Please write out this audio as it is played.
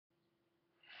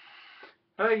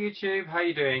Hello YouTube, how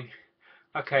you doing?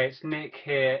 Okay, it's Nick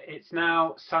here. It's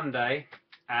now Sunday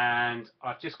and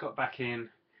I've just got back in.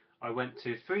 I went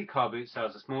to 3 car boot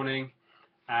sales this morning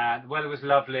and the weather was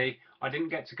lovely. I didn't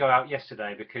get to go out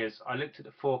yesterday because I looked at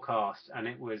the forecast and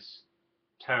it was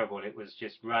terrible. It was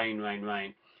just rain, rain,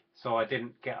 rain. So I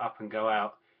didn't get up and go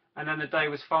out. And then the day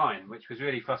was fine, which was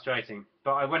really frustrating.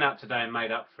 But I went out today and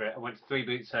made up for it. I went to 3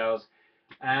 boot sales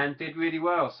and did really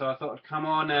well. So I thought I'd come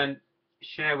on and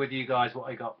share with you guys what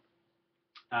I got.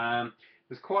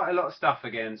 There's quite a lot of stuff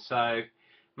again, so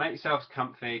make yourselves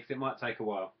comfy because it might take a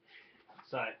while.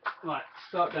 So, right,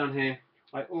 start down here.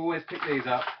 I always pick these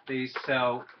up. These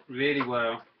sell really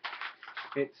well.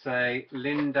 It's a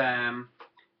Lindam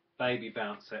baby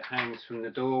bouncer. It hangs from the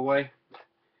doorway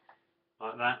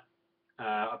like that.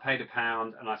 I paid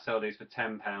 £1 and I sell these for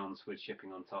 £10 with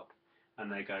shipping on top,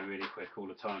 and they go really quick all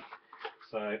the time.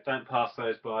 So don't pass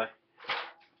those by.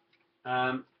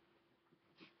 I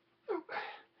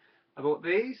bought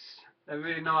these. They're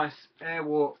really nice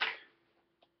Airwalk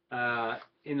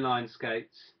inline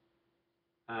skates.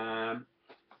 They're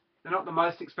not the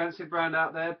most expensive brand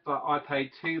out there, but I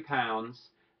paid £2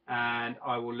 and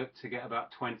I will look to get about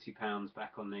 £20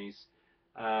 back on these.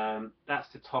 That's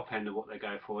the top end of what they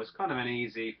go for. It's kind of an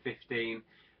easy 15,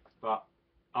 but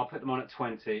I'll put them on at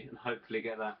 20 and hopefully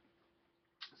get that.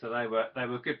 So they were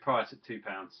a good price at £2.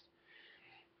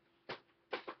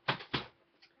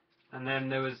 And then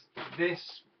there was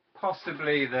this,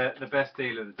 possibly the best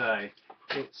deal of the day.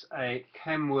 It's a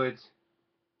Kenwood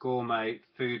gourmet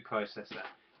food processor.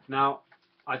 Now,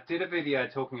 I did a video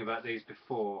talking about these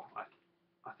before.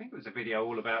 I think it was a video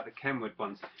all about the Kenwood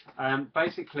ones.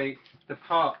 Basically, the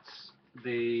parts,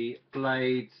 the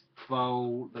blades,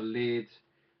 bowl, the lid,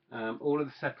 all of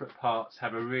the separate parts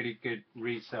have a really good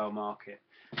resale market.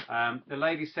 The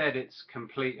lady said it's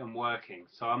complete and working,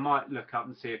 so I might look up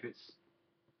and see if it's,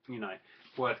 you know,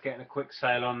 worth getting a quick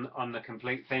sale on the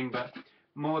complete thing, but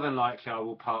more than likely I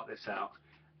will part this out.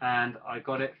 And I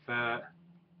got it for,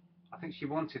 I think she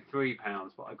wanted £3,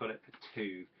 but I got it for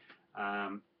 2,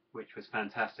 which was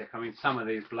fantastic. I mean, some of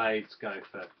these blades go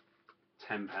for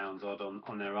 £10 odd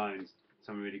on their own,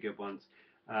 some really good ones.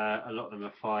 A lot of them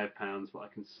are £5, but I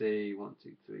can see 1,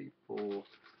 2, 3, 4,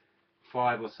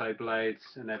 5 or so blades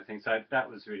and everything, so that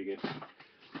was really good.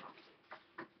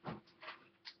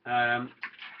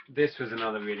 This was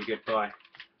another really good buy.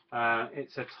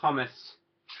 It's a Thomas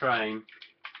train,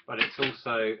 but it's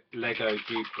also Lego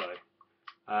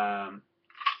Duplo,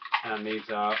 and these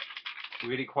are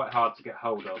really quite hard to get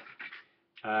hold of.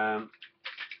 I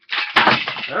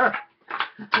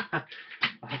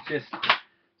just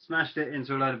smashed it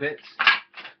into a load of bits,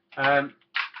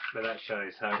 but that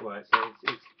shows how it works.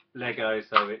 It's Lego,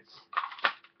 so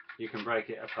you can break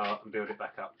it apart and build it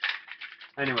back up.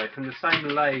 Anyway, from the same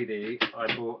lady,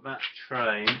 I bought that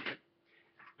train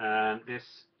and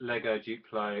this Lego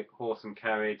Duplo horse and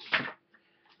carriage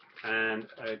and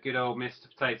a good old Mr.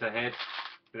 Potato Head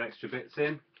with extra bits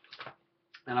in,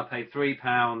 and I paid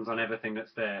 £3 on everything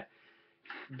that's there.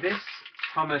 This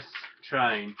Thomas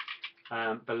train,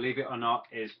 believe it or not,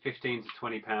 is £15 to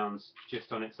 £20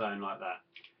 just on its own like that.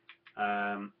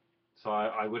 So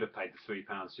I would have paid the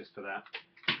 £3 just for that.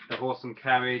 The horse and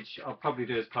carriage I'll probably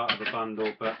do as part of a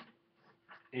bundle, but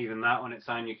even that on its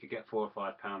own you could get £4 or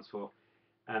 £5 for.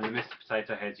 And the Mr.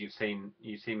 Potato Heads, you've seen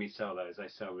me sell those. They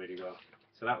sell really well.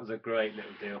 So that was a great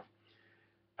little deal.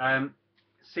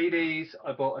 CDs,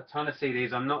 I bought a ton of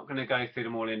CDs. I'm not going to go through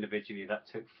them all individually. That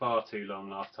took far too long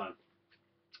last time.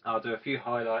 I'll do a few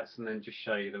highlights and then just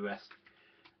show you the rest.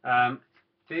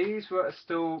 These were at a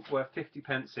stall were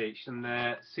 50p each, and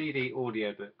they're CD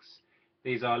audiobooks.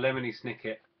 These are Lemony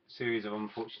Snicket series of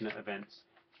unfortunate events.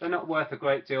 They're not worth a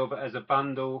great deal, but as a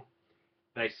bundle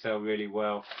they sell really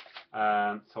well.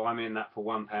 So I'm in that for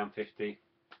 £1.50.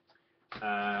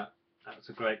 That's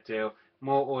a great deal.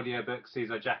 More audiobooks.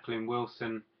 These are Jacqueline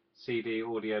Wilson CD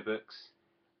audiobooks.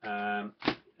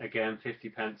 Again,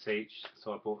 50p each,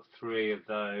 so I bought 3 of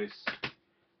those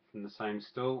from the same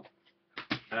stall.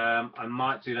 I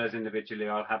might do those individually.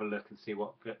 I'll have a look and see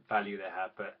what value they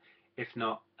have, but if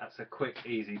not, that's a quick,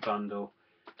 easy bundle.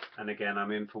 And again,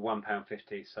 I'm in for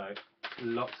 £1.50, so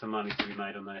lots of money to be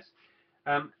made on those.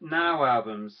 Now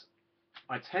albums,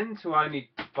 I tend to only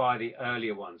buy the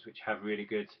earlier ones, which have really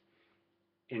good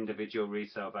individual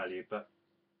resale value. But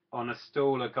on a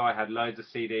stall, a guy had loads of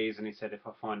CDs, and he said if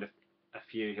I find a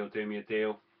few, he'll do me a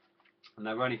deal. And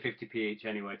they were only 50p each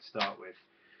anyway to start with.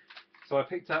 So I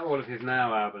picked out all of his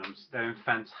Now albums. They're in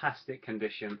fantastic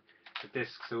condition. The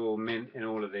discs are all mint in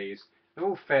all of these. They're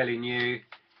all fairly new.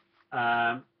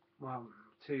 1,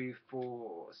 2,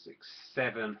 4, 6,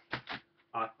 7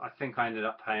 I think I ended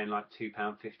up paying like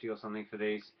 £2.50 or something for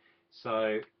these.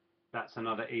 So that's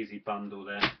another easy bundle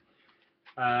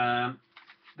there.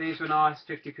 These were nice,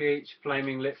 50p each,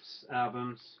 Flaming Lips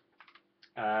albums.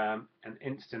 An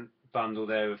instant bundle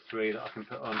there of 3 that I can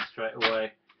put on straight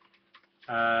away.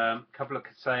 A couple of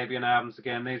Kasabian albums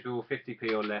again. These were all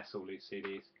 50p or less, all these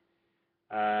CDs.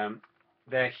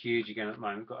 They're huge again at the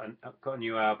moment. Got a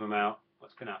new album out. Well,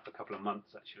 it's been out for a couple of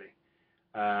months actually.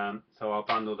 So I'll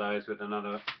bundle those with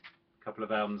another couple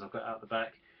of albums I've got out the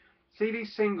back. CD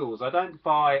singles, I don't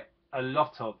buy a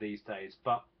lot of these days,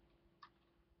 but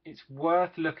it's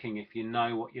worth looking if you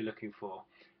know what you're looking for.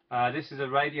 This is a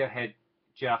Radiohead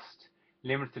Just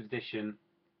limited edition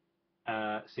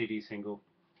CD single.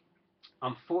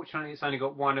 Unfortunately, it's only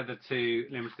got one of the 2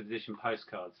 limited edition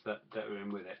postcards that are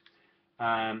in with it.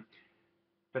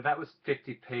 But that was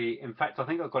 50p. In fact, I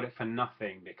think I got it for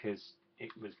nothing because it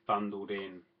was bundled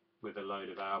in with a load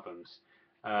of albums.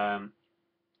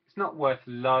 It's not worth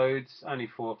loads, only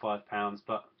 £4 or £5,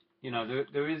 but you know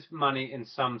there is money in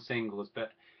some singles,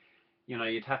 but you know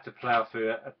you'd have to plough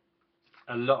through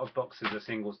a lot of boxes of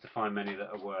singles to find many that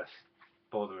are worth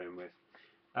bothering with.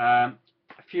 A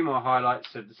few more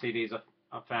highlights of the CDs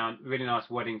I found. Really nice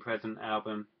Wedding Present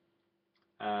album.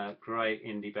 Great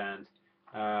indie band.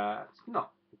 It's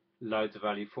not loads of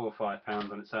value, £4 or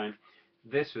 £5 on its own.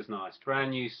 This was nice.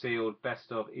 Brand new sealed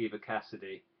Best of Eva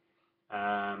Cassidy.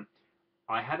 I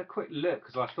had a quick look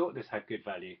because I thought this had good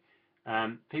value.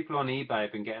 People on eBay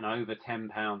have been getting over £10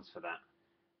 for that,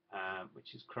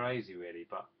 which is crazy really,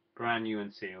 but brand new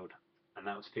and sealed, and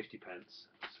that was 50p.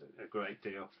 So a great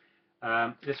deal.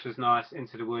 This was nice.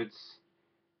 Into the Woods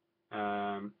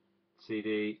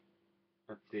CD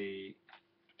of the,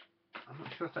 I'm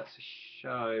not sure if that's a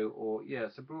show or, yeah,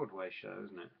 it's a Broadway show,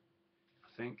 isn't it?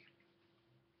 I think.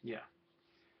 Yeah.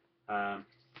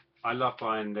 I love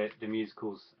buying the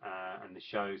musicals and the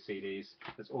show CDs.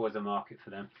 There's always a market for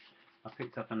them. I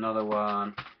picked up another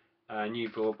one, a new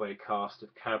Broadway cast of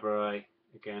Cabaret,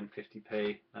 again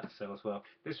 50p, that sells well.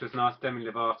 This was nice, Demi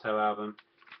Lovato album.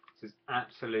 This is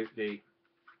absolutely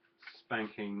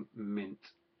spanking mint.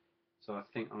 So I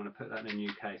think I'm going to put that in a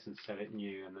new case and sell it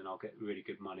new, and then I'll get really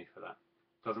good money for that.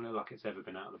 Doesn't look like it's ever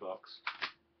been out of the box.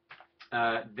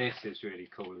 This is really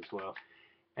cool as well.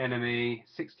 Enemy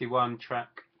 61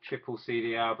 track triple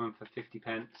CD album for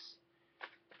 50p.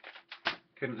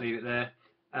 Couldn't leave it there.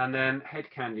 And then Head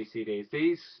Candy CDs.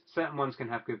 These certain ones can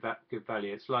have good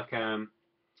value. It's like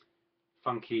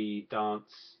funky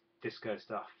dance disco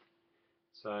stuff.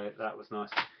 So that was nice.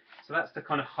 So that's the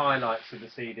kind of highlights of the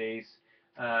CDs.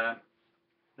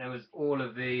 There was all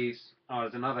of these. Oh,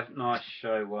 there's another nice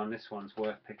show one. This one's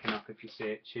worth picking up if you see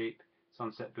it cheap.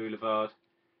 Sunset Boulevard,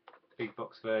 big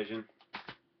box version.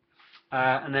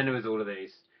 And then there was all of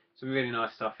these. Some really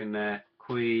nice stuff in there.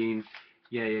 Queen,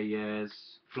 Yeah Yeah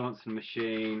Yeahs, Florence and the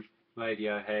Machine,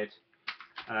 Radiohead.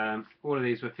 All of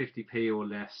these were 50p or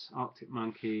less. Arctic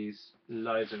Monkeys,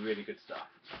 loads of really good stuff.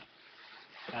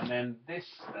 And then this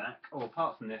stack, or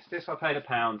apart from this I paid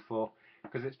 £1 for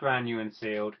because it's brand new and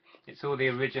sealed. It's all the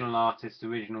original artists,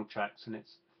 original tracks, and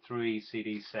it's 3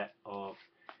 CD set of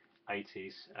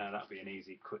 80s. That'll be an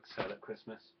easy, quick sell at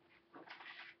Christmas.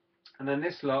 And then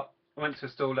this lot, I went to a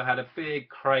stall that had a big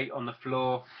crate on the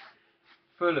floor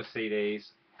full of CDs,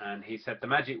 and he said the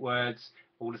magic words,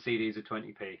 all the CDs are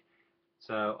 20p.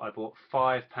 So I bought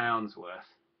 £5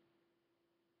 worth.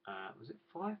 Was it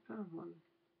 £5?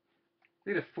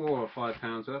 Either £4 or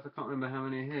 £5 worth. I can't remember how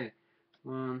many are here.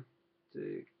 1,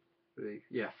 2, 3.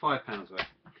 Yeah, £5 worth.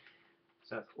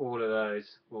 So that's all of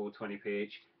those, all 20p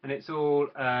each, and it's all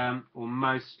or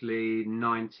mostly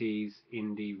 90s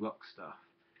indie rock stuff.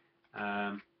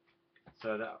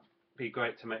 So that would be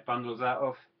great to make bundles out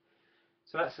of.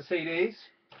 So that's the CDs.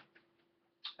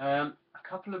 A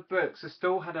couple of books. The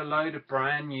store had a load of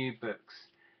brand new books,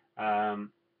 and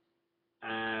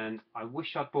I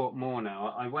wish I'd bought more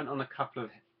now. I went on a couple of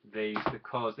these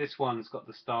because this one's got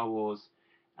the Star Wars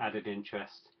added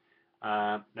interest.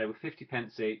 They were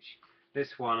 50p each.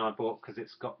 This one I bought because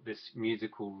it's got this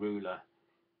musical ruler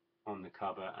on the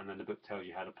cover, and then the book tells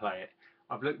you how to play it.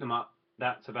 I've looked them up.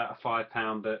 That's about a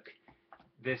 £5 book.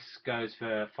 This goes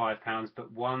for £5,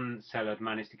 but one seller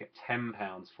managed to get £10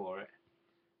 for it.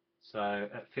 So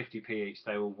at 50p each,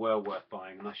 they were well worth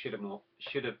buying, and I should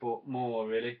have bought more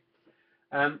really.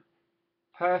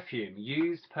 Perfume,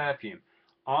 used perfume.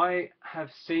 I have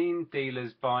seen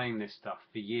dealers buying this stuff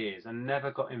for years and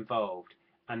never got involved.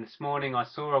 And this morning I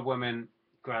saw a woman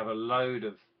grab a load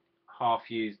of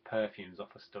half-used perfumes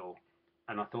off a stall,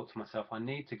 and I thought to myself, I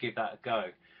need to give that a go.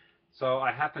 So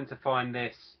I happened to find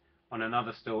this on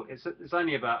another stall. It's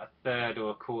only about a third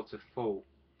or a quarter full.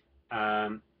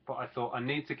 But I thought I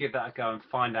need to give that a go and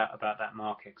find out about that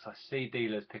market, because I see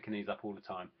dealers picking these up all the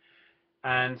time.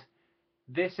 And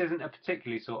this isn't a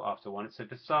particularly sought after one. It's a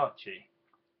Versace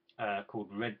called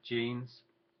Red Jeans,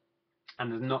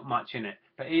 and there's not much in it.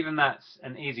 But even that's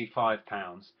an easy £5,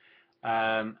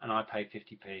 and I paid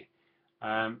 50p.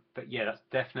 But yeah, that's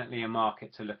definitely a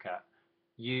market to look at.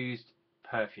 Used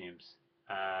perfumes.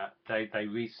 They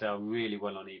resell really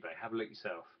well on eBay. Have a look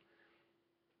yourself.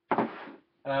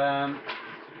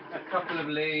 A couple of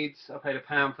leads. I paid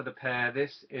 £1 for the pair.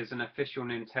 This is an official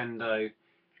Nintendo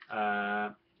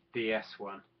DS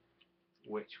one,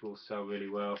 which will sell really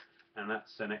well, and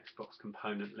that's an Xbox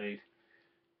component lead.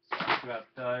 So I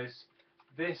grabbed those.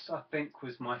 This I think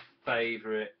was my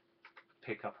favourite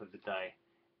pickup of the day.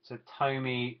 It's a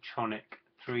Tomy-tronic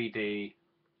 3D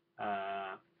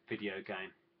video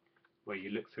game where you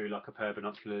look through like a pair of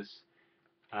binoculars.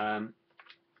 I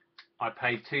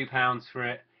paid £2 for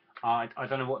it. I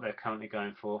don't know what they're currently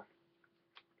going for,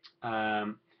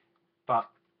 but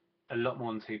a lot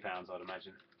more than £2, I'd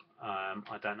imagine.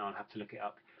 I don't know. I'll have to look it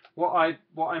up. What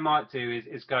I might do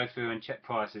is go through and check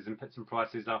prices and put some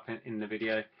prices up in the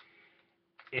video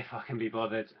if I can be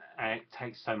bothered. It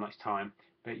takes so much time.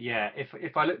 But yeah,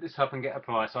 if I look this up and get a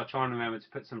price, I'll try and remember to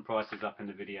put some prices up in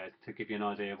the video to give you an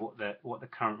idea of what the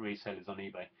current resale is on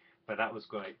eBay. But that was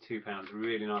great, £2,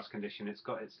 really nice condition. It's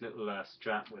got its little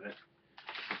strap with it.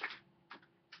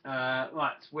 Right,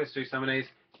 let's whiz through some of these.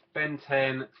 Ben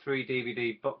 10 3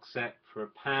 DVD box set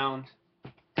for £1.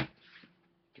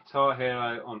 Guitar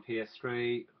Hero on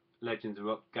PS3, Legends of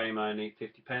Rock game only,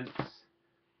 50p.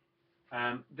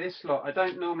 This lot, I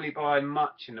don't normally buy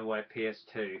much in the way of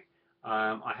PS2.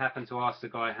 I happened to ask the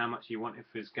guy how much he wanted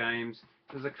for his games.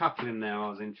 There's a couple in there I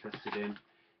was interested in.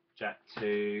 Jack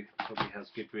 2, probably has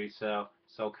good resale.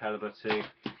 Soul Calibur 2.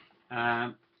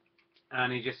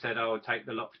 And he just said, oh, I'll take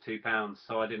the lot for £2.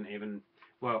 So I didn't even...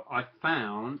 Well, I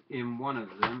found in one of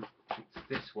them, it's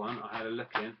this one, I had a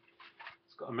look in.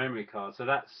 It's got a memory card. So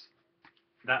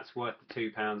that's worth the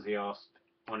 £2 he asked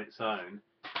on its own.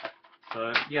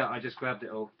 So yeah, I just grabbed it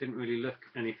all. Didn't really look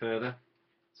any further.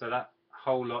 So that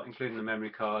whole lot, including the memory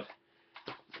card,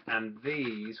 and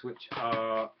these, which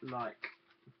are like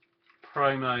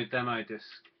promo demo disc.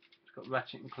 It's got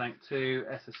Ratchet and Clank 2,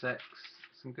 SSX,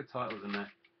 some good titles in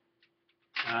there.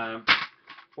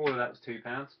 All of that was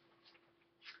 £2.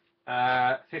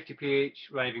 50p each.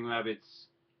 Raving Rabbids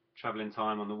Travel in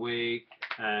Time on the Wii,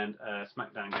 and a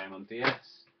Smackdown game on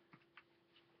DS.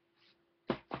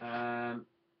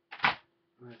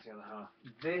 Where's the other half?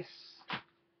 This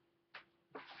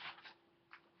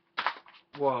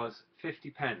was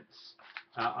 50p.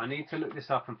 I need to look this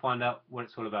up and find out what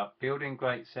it's all about. Building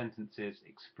Great Sentences,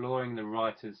 Exploring the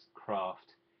Writer's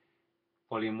Craft,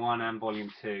 Volume 1 and Volume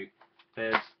 2.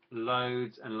 There's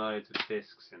loads and loads of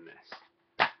discs in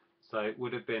this. So it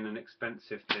would have been an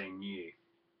expensive thing new.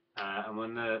 And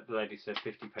when the lady said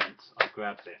 50p, I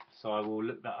grabbed it. So I will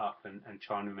look that up and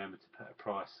try and remember to put a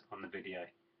price on the video.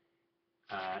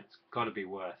 It's got to be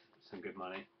worth some good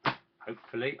money.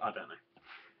 Hopefully, I don't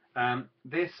know.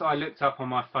 This I looked up on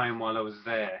my phone while I was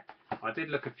there. I did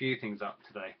look a few things up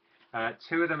today.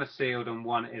 2 of them are sealed and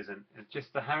 1 isn't. It's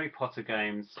just the Harry Potter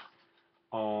games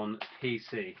on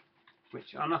PC,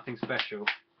 which are nothing special.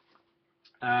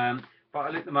 But I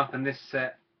looked them up, and this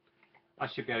set I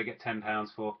should be able to get £10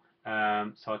 for.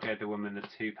 So I gave the woman the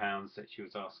 £2 that she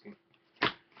was asking.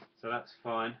 So that's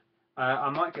fine. I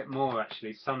might get more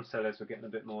actually. Some sellers were getting a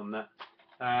bit more than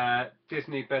that.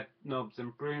 Disney Bed Knobs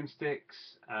and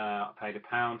Broomsticks. I paid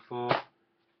 £1 for.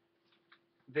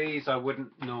 These I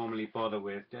wouldn't normally bother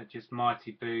with. They're just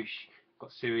Mighty Boosh.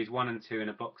 Got Series 1 and 2 in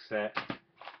a box set.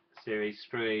 Series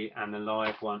 3 and the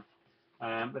live one.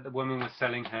 But the woman was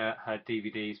selling her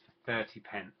DVDs for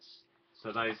 30p.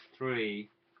 So those 3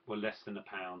 were less than £1.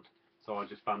 So I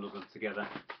just bundled them together.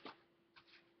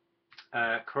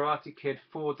 Karate Kid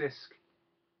 4-disc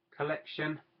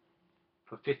collection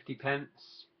for 50p.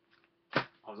 I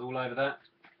was all over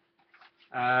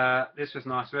that. This was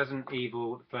nice. Resident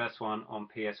Evil, the first one on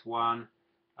PS1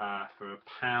 for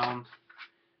 £1.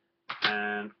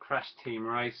 And Crash Team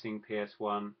Racing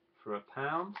PS1 for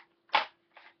 £1.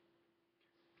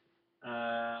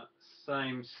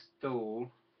 Same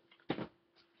stall.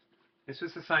 This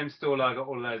was the same stall I got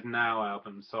all those Now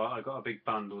albums, so I got a big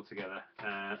bundle together,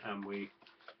 and we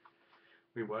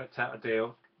worked out a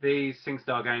deal. These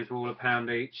SingStar games were all £1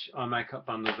 each. I make up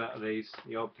bundles out of these,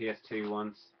 the old PS2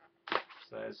 ones.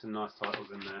 So there's some nice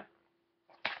titles in there.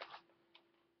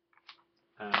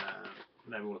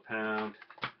 They were all £1.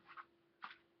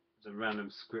 There's a random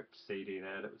script CD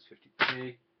there that was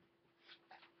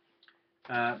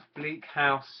 50p. Bleak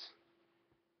House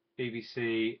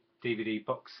BBC DVD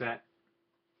box set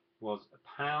was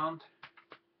 £1.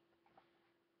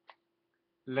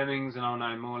 Lemmings and I'll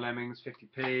Know More Lemmings,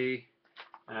 50p.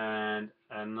 And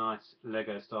a nice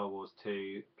Lego Star Wars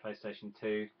 2 PlayStation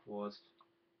 2 was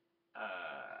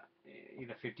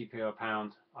either 50p or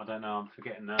 £1. I don't know, I'm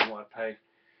forgetting now what I paid.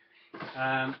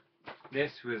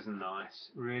 This was nice,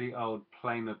 really old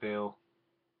Playmobil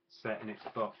set in its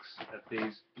box of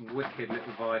these wicked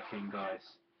little Viking guys.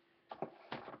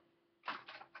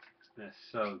 They're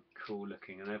so cool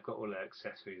looking, and they've got all their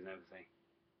accessories and everything.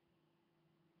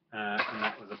 And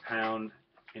that was £1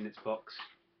 in its box.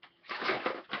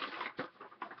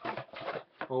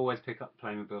 Always pick up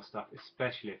Playmobil stuff,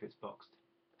 especially if it's boxed.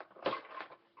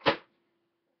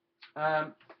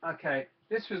 Okay,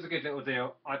 this was a good little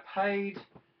deal. I paid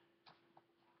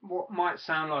what might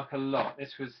sound like a lot.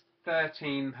 This was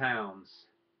 £13.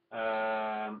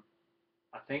 I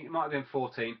think it might have been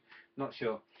 14, not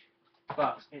sure.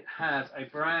 But it has a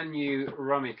brand new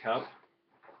rummy cup.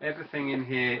 Everything in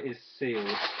here is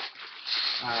sealed.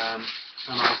 And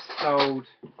I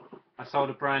sold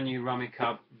a brand new rummy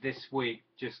cup this week,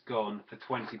 just gone, for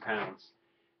 £20.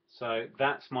 So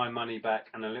that's my money back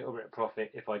and a little bit of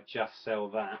profit if I just sell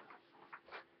that.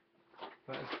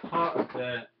 But as part of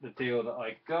the deal that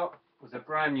I got was a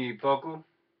brand new boggle.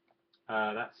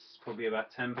 That's probably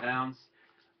about £10.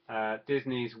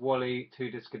 Disney's Wally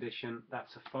 2-disc edition,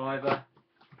 that's a £5.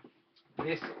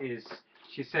 This is,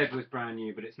 she said, was brand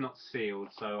new, but it's not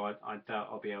sealed, so I doubt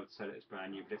I'll be able to sell it as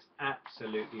brand new, but it's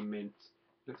absolutely mint.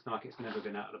 Looks like it's never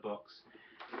been out of the box.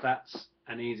 That's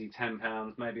an easy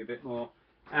 £10, maybe a bit more.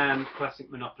 And Classic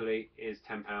Monopoly is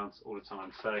 £10 all the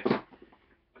time. So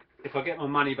if I get my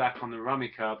money back on the rummy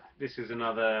cub, this is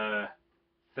another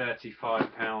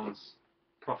 £35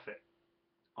 profit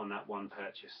on that one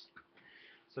purchase.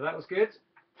 So that was good.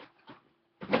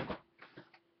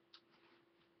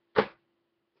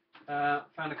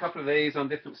 Found a couple of these on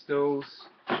different stalls.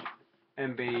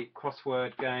 MB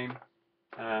crossword game.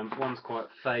 One's quite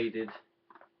faded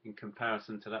in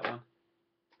comparison to that one.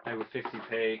 They were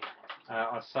 50p.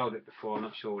 I've sold it before, I'm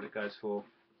not sure what it goes for.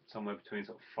 Somewhere between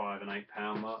sort of £5 and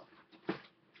 £8 mark.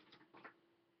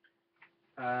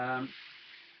 A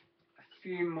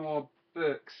few more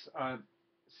books.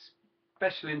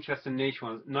 Special interest and niche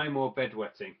ones. No More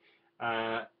Bedwetting.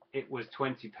 It was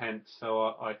 20p,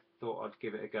 so I thought I'd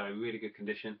give it a go. Really good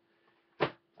condition.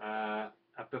 A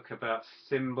book about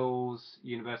symbols,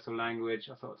 universal language.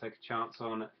 I thought I'd take a chance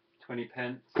on at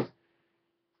 20p.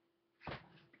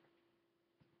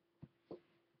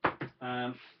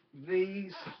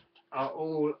 These are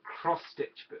all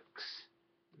cross-stitch books.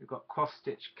 We've got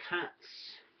cross-stitch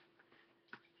cats,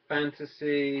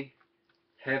 fantasy,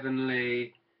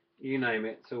 heavenly, you name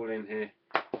it, it's all in here.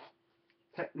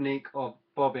 Technique of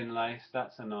bobbin lace,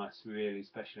 that's a nice, really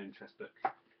special interest book.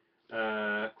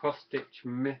 Cross-stitch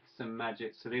myths and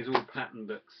magic, so these are all pattern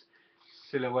books.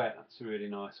 Silhouette, that's a really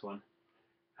nice one.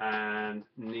 And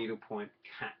needlepoint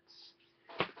cats.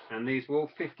 And these were all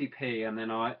 50p, and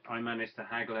then I managed to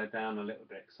haggle her down a little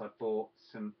bit because I bought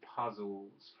some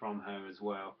puzzles from her as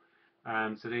well.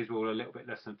 So these were all a little bit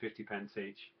less than 50p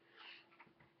each.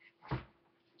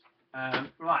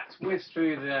 Right, whiz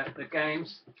through the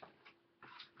games.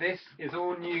 This is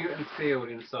all new and sealed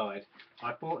inside.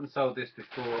 I bought and sold this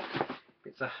before.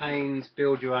 It's a Haynes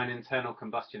build your own internal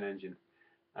combustion engine.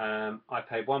 I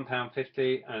paid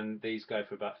 £1.50 and these go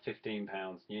for about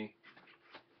 £15 new.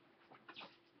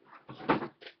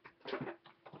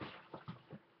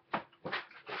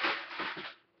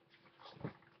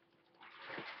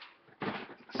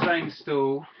 Same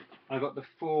stall, I got the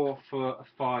 4 for a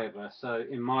 £5, so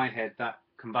in my head that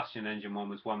combustion engine one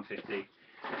was £1.50.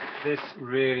 This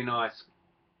really nice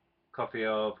copy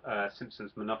of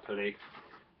Simpsons Monopoly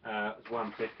was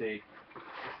 £1.50.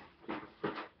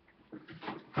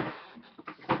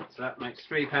 So that makes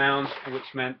 £3,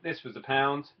 which meant this was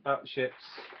 £1, battleships,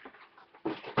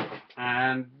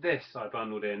 and this I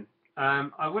bundled in.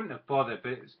 I wouldn't have bothered,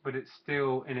 but it's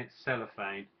still in its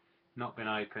cellophane, not been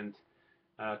opened.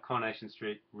 Coronation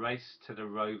Street Race to the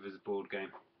Rovers board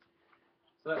game.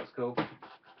 So that was cool.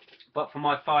 But for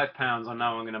my £5, I know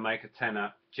I'm going to make a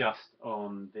tenner just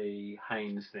on the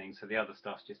Haynes thing, so the other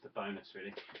stuff's just a bonus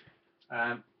really.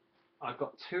 I've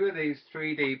got 2 of these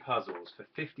 3D puzzles for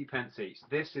 50p each.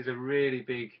 This is a really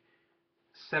big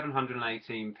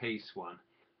 718 piece one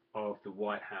of the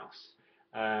White House.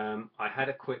 I had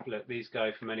a quick look. These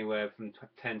go from anywhere from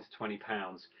 10 to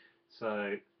 £20.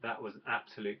 So that was an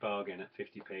absolute bargain at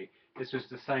 50p. This was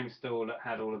the same stall that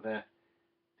had all of the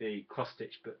the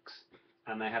cross-stitch books,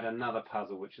 and they had another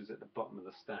puzzle which was at the bottom of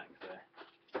the stack there.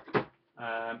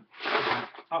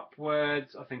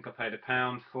 Upwards, I think I paid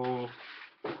 £1 for.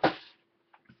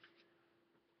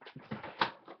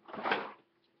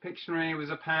 Pictionary was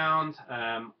 £1.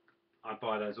 I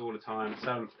buy those all the time,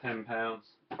 sell them for £10.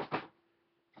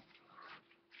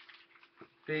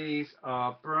 These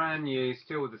are brand new,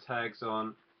 still with the tags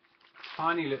on,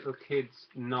 tiny little kids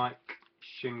Nike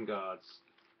shin guards.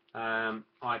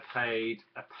 I paid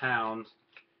 £1.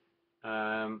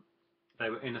 They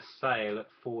were in a sale at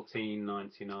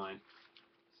 $14.99,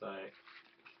 so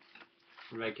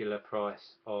regular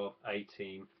price of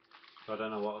 $18. So I don't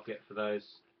know what I'll get for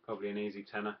those. Probably an easy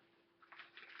tenner.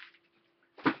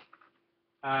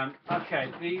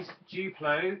 Okay, these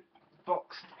Duplo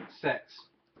boxed sets.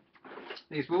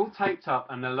 These were all taped up,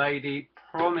 and the lady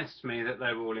promised me that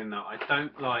they were all in there. I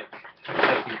don't like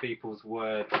taking people's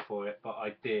word for it, but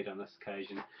I did on this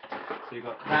occasion. So you've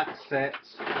got that set,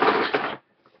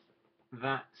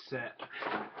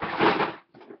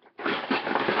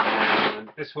 and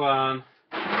this one,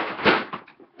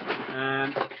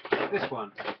 and this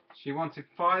one. She wanted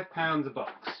 £5 a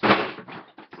box,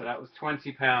 so that was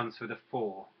 £20 for the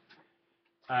 4.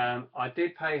 I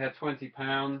did pay her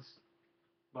 £20,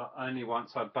 but only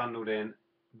once I bundled in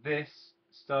this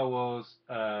Star Wars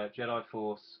Jedi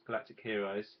Force Galactic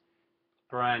Heroes,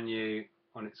 brand new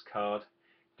on its card.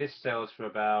 This sells for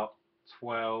about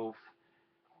 12,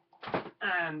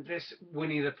 and this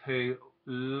Winnie the Pooh,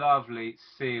 lovely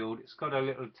sealed. It's got a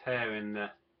little tear in the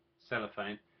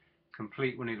cellophane.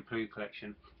 Complete Winnie the Pooh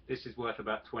collection. This is worth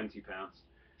about £20.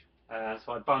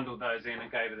 So I bundled those in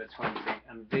and gave her the 20.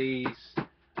 And these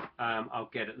I'll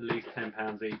get at least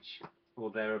 £10 each,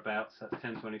 or thereabouts. That's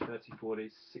 10, 20, 30,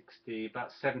 40, 60,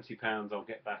 about £70 I'll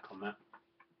get back on that.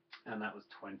 And that was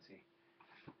 20.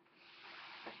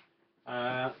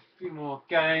 A few more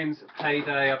games.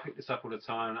 Payday, I pick this up all the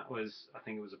time. That was, I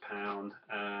think it was £1.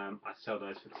 I sell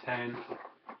those for 10.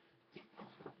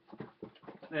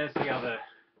 There's the other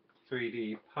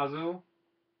 3D puzzle,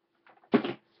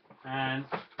 and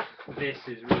this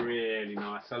is really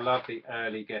nice. I love the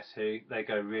early Guess Who. They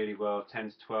go really well,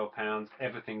 10 to £12.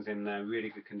 Everything's in there, really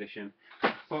good condition.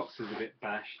 Box is a bit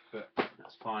bashed, but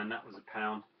that's fine. That was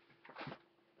 £1.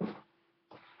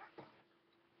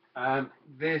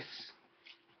 This,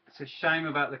 it's a shame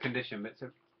about the condition, but it's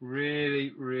a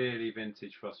really, really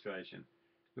vintage frustration.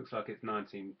 Looks like it's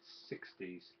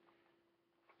 1960s.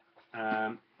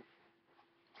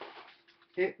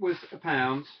 It was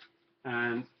 £1,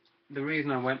 and the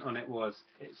reason I went on it was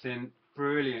it's in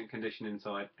brilliant condition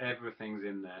inside. Everything's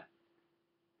in there,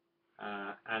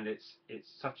 and it's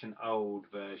such an old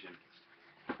version.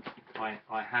 I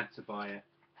had to buy it.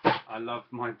 I love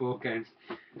my board games.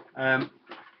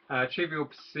 Trivial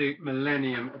Pursuit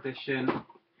Millennium Edition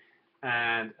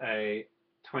and a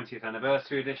 20th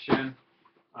Anniversary Edition.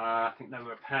 I think they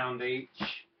were £1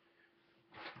 each.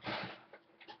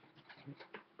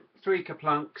 3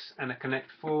 Kaplunks and a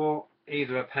Connect 4,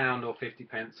 either £1 or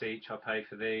 50p each. I pay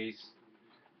for these.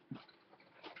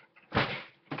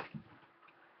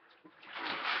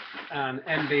 And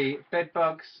MB bed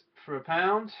bugs for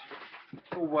 £1,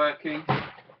 all working.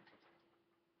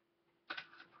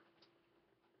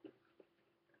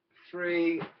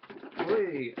 3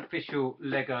 official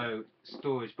Lego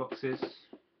storage boxes,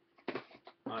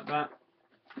 like that,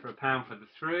 for £1 for the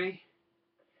 3.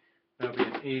 That'll be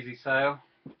an easy sale.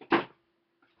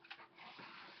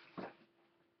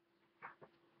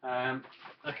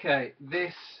 Okay,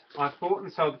 this, I've bought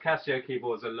and sold the Casio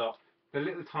keyboards a lot. The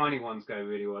little tiny ones go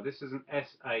really well. This is an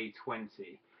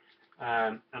SA20,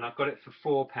 and I've got it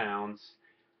for £4.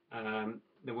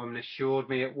 The woman assured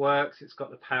me it works. It's got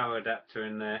the power adapter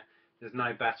in there. There's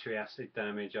no battery acid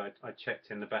damage. I checked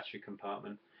in the battery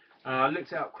compartment. I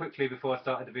looked it up quickly before I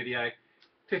started the video.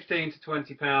 15 to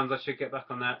 £20, I should get back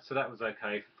on that, so that was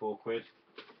okay for £4.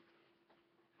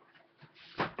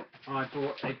 I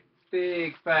bought a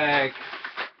big bag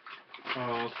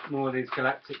of more of these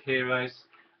Galactic Heroes.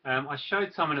 I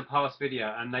showed some in a past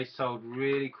video and they sold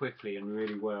really quickly and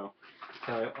really well.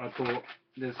 So I bought,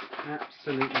 there's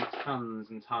absolutely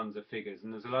tons and tons of figures,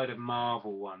 and there's a load of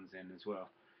Marvel ones in as well.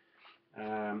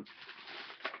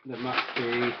 There must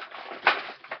be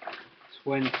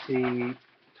 20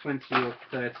 or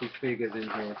 30 figures in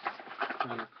here.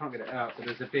 And I can't get it out, but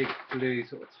there's a big blue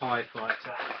sort of TIE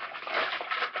fighter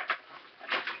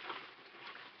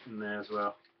in there as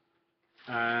well.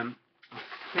 I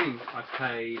think I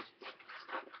paid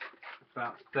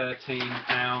about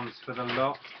 £13 for the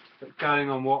lot, but going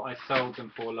on what I sold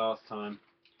them for last time,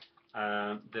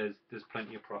 there's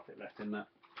plenty of profit left in that.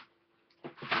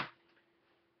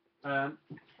 Um,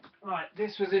 right,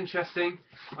 this was interesting.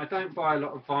 I don't buy a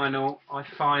lot of vinyl. I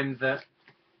find that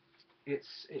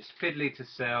it's fiddly to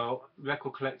sell.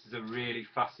 Record collectors are really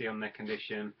fussy on their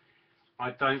condition.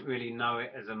 I don't really know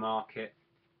it as a market,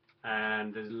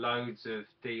 and there's loads of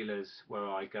dealers where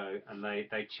I go, and they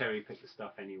cherry pick the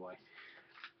stuff anyway.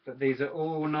 But these are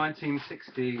all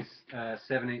 1960s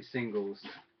 7-inch singles.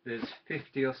 There's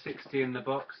 50 or 60 in the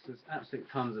box. There's absolutely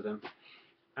tons of them,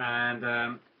 and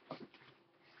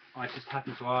I just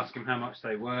happened to ask him how much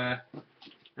they were,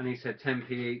 and he said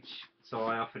 10p each. So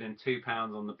I offered him £2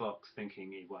 on the box,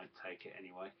 thinking he won't take it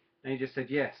anyway, and he just said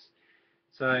yes.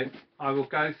 So I will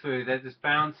go through. There's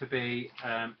bound to be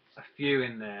a few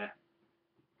in there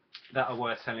that are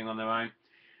worth selling on their own,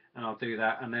 and I'll do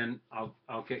that, and then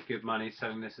I'll get good money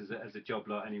selling this as a job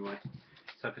lot anyway.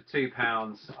 So for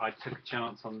 £2, I took a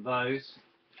chance on those.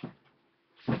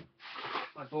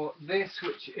 I bought this,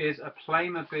 which is a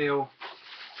Playmobil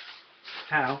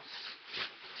house,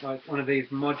 like one of these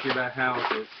modular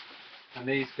houses, and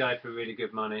these go for really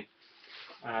good money.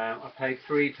 I paid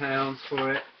 £3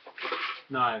 for it.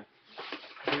 No, I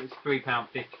think it was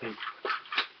 £3.50.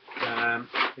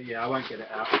 But yeah, I won't get it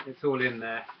out. It's all in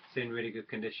there. It's in really good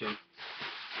condition.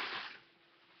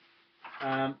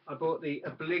 I bought the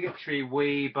obligatory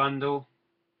Wii bundle.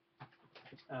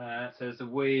 So there's the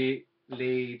Wii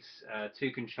leads,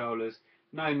 2 controllers,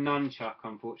 no nunchuck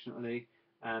unfortunately,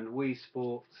 and Wii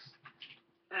Sports,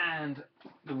 and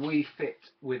the Wii Fit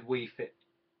with Wii Fit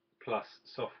Plus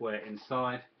software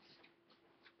inside.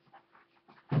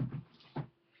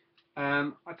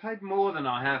 I paid more than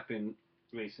I have been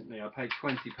recently. I paid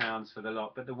 £20 for the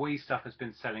lot, but the Wii stuff has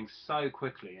been selling so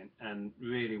quickly and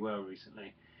really well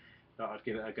recently that I'd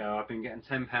give it a go. I've been getting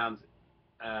 £10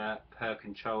 per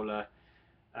controller,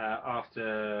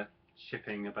 after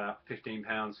shipping about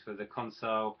 £15 for the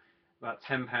console, about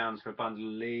 £10 for a bundle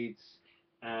of leads,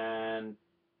 and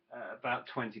about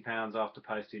 £20 after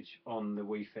postage on the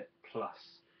Wii Fit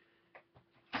Plus.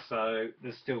 So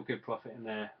there's still good profit in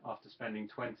there after spending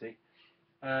 20.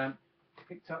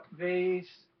 Picked up these.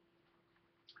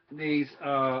 These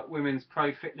are women's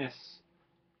pro fitness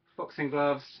boxing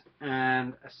gloves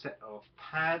and a set of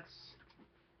pads.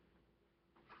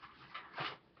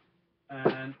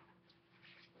 And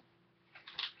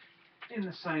in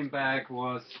the same bag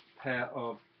was a pair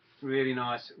of really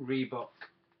nice Reebok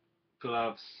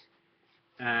gloves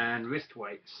and wrist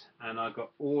weights, and I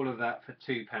got all of that for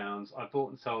 £2. I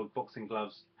bought and sold boxing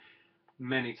gloves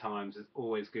many times. There's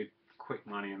always good quick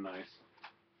money in those.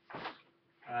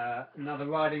 Another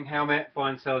riding helmet,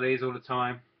 buy and sell these all the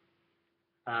time.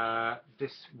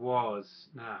 This was,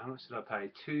 how much did I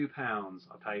pay? £2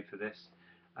 I paid for this.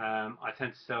 I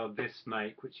tend to sell this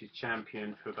make, which is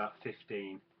Champion, for about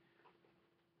 15.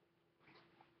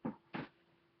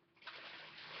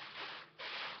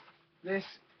 This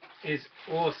is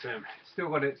awesome. It's still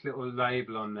got its little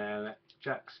label on there, that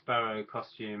Jack Sparrow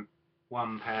costume,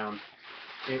 £1.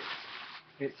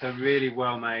 It's a really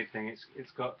well made thing.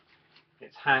 It's got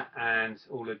its hat and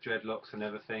all the dreadlocks and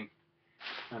everything,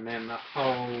 and then the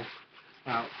whole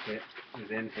outfit is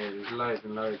in here. There's loads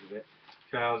and loads of it.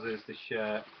 Trousers, the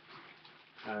shirt,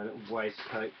 little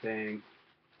waistcoat thing,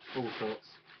 all sorts.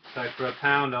 So for £1,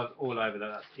 I was all over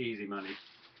that. That's easy money.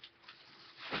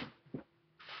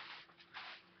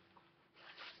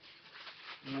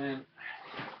 And then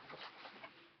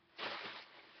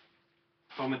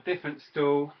from a different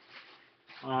stall,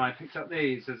 I picked up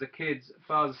these. There's a kid's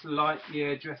Buzz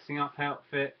Lightyear dressing up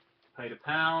outfit, paid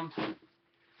 £1.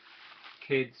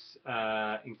 Kids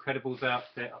Incredibles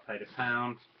outfit, I paid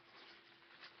 £1.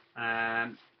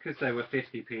 And because they were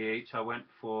 50p each, I went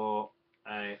for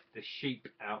the sheep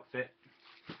outfit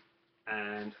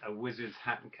and a wizard's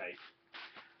hat and cape.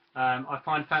 I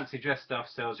find fancy dress stuff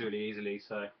sells really easily,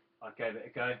 so I gave it a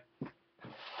go.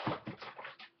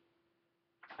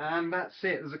 And that's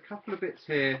it. There's a couple of bits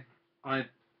here. I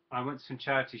went to some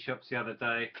charity shops the other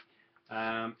day,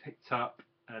 picked up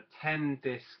a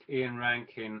 10-disc Ian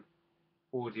Rankin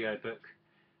audiobook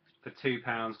for £2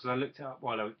 because I looked it up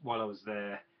while I was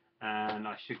there, and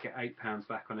I should get £8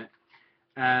 back on it.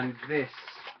 And this,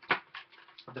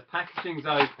 the packaging's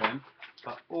open,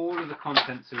 but all of the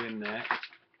contents are in there,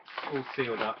 all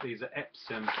sealed up. These are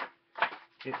Epsom.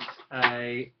 It's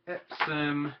a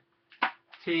Epsom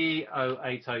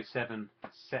T0807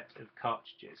 set of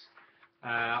cartridges.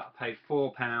 I paid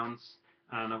 £4,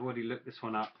 and I've already looked this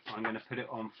one up. I'm going to put it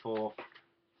on for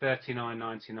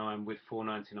 $39.99 with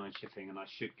 $4.99 shipping, and I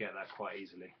should get that quite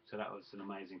easily. So that was an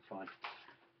amazing find.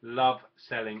 Love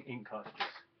selling ink cartridges.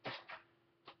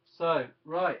 So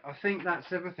right, I think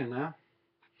that's everything now.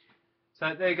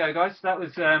 So there you go, guys. That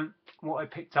was what I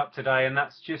picked up today, and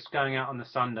that's just going out on the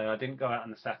Sunday. I didn't go out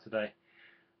on the Saturday.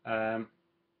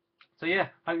 So yeah,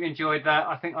 hope you enjoyed that.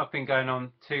 I think I've been going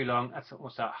on too long. That's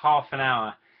what's that, half an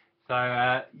hour. So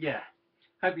yeah,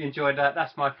 hope you enjoyed that.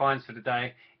 That's my finds for the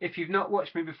day. If you've not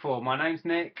watched me before, my name's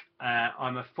Nick.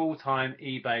 I'm a full-time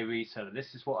eBay reseller.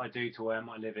 This is what I do to earn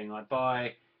my living. I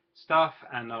buy stuff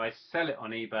and I sell it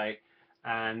on eBay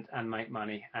and make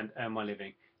money and earn my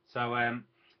living. So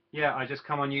yeah, I just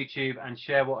come on YouTube and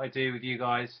share what I do with you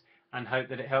guys and hope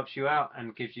that it helps you out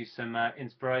and gives you some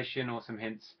inspiration or some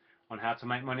hints on how to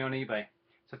make money on eBay.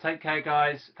 So take care,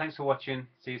 guys. Thanks for watching.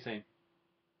 See you soon.